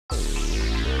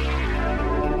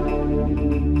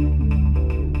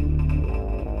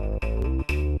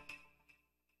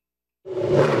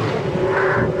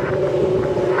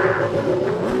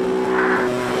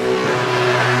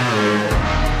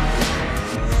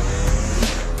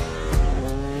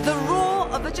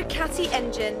Ducati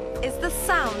engine is the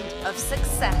sound of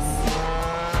success.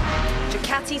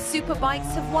 Ducati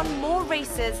superbikes have won more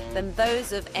races than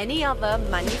those of any other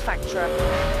manufacturer.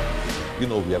 You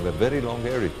know, we have a very long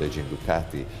heritage in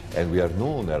Ducati, and we are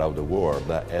known around the world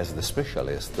as the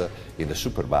specialist in the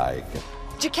superbike.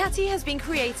 Ducati has been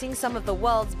creating some of the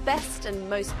world's best and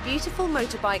most beautiful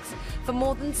motorbikes for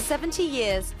more than 70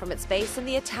 years from its base in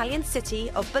the Italian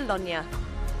city of Bologna.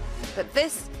 But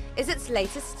this is its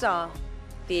latest star,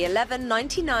 the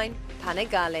 1199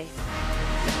 Panigale.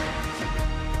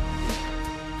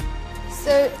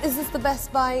 So, is this the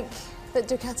best bike that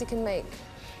Ducati can make?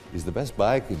 It's the best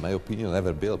bike, in my opinion,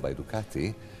 ever built by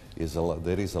Ducati.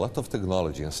 There is a lot of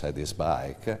technology inside this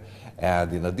bike,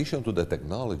 and in addition to the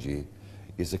technology,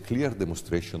 is a clear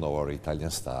demonstration of our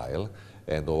Italian style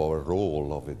and of our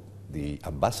role of the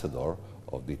ambassador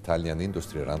of the Italian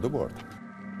industry around the world.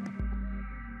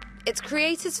 Its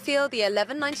creators feel the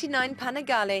 1199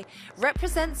 Panigale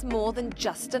represents more than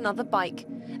just another bike,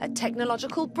 a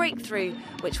technological breakthrough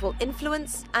which will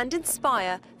influence and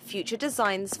inspire future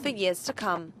designs for years to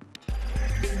come.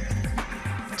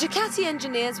 Ducati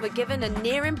engineers were given a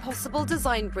near-impossible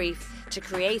design brief to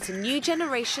create a new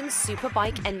generation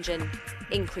superbike engine,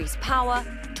 increase power,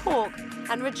 torque,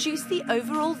 and reduce the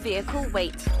overall vehicle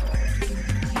weight.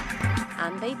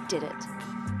 And they did it.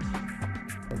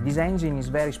 This engine is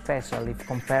very special if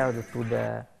compared to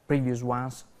the previous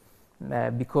ones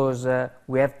because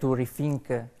we have to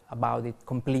rethink about it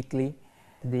completely.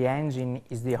 The engine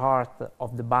is the heart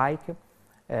of the bike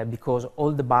because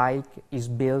all the bike is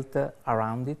built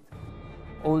around it.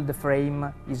 All the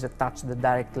frame is attached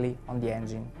directly on the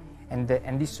engine, and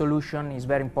this solution is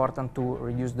very important to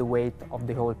reduce the weight of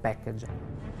the whole package.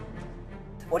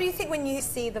 What do you think when you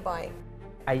see the bike?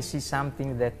 I see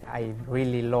something that I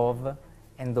really love,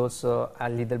 and also a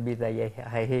little bit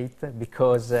I hate,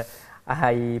 because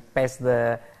I passed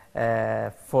the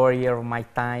 4 years of my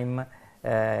time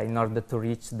in order to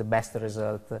reach the best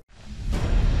result.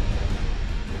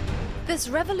 This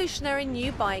revolutionary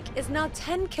new bike is now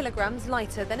 10 kilograms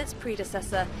lighter than its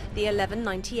predecessor, the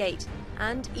 1198,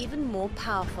 and even more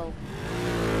powerful.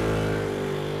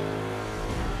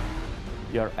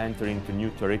 You're entering into new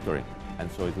territory,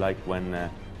 and so it's like when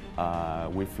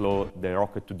we flew the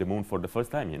rocket to the moon for the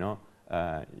first time, you know.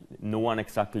 No one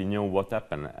exactly knew what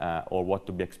happened or what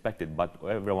to be expected, but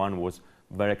everyone was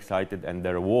very excited, and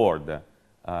the reward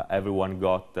everyone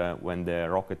got when the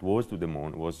rocket was to the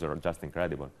moon was just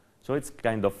incredible. So it's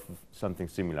kind of something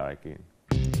similar, I think.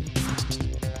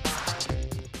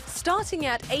 Starting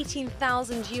at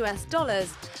 $18,000 US,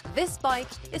 this bike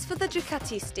is for the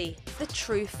Ducatisti, the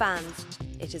true fans.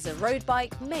 It is a road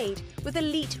bike made with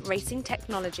elite racing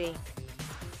technology.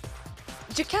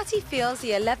 Ducati feels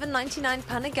the 1199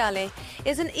 Panigale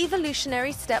is an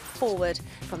evolutionary step forward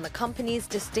from the company's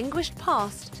distinguished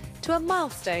past to a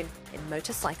milestone in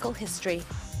motorcycle history.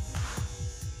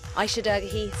 Aisha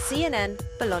Dergahi, CNN,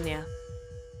 Bologna.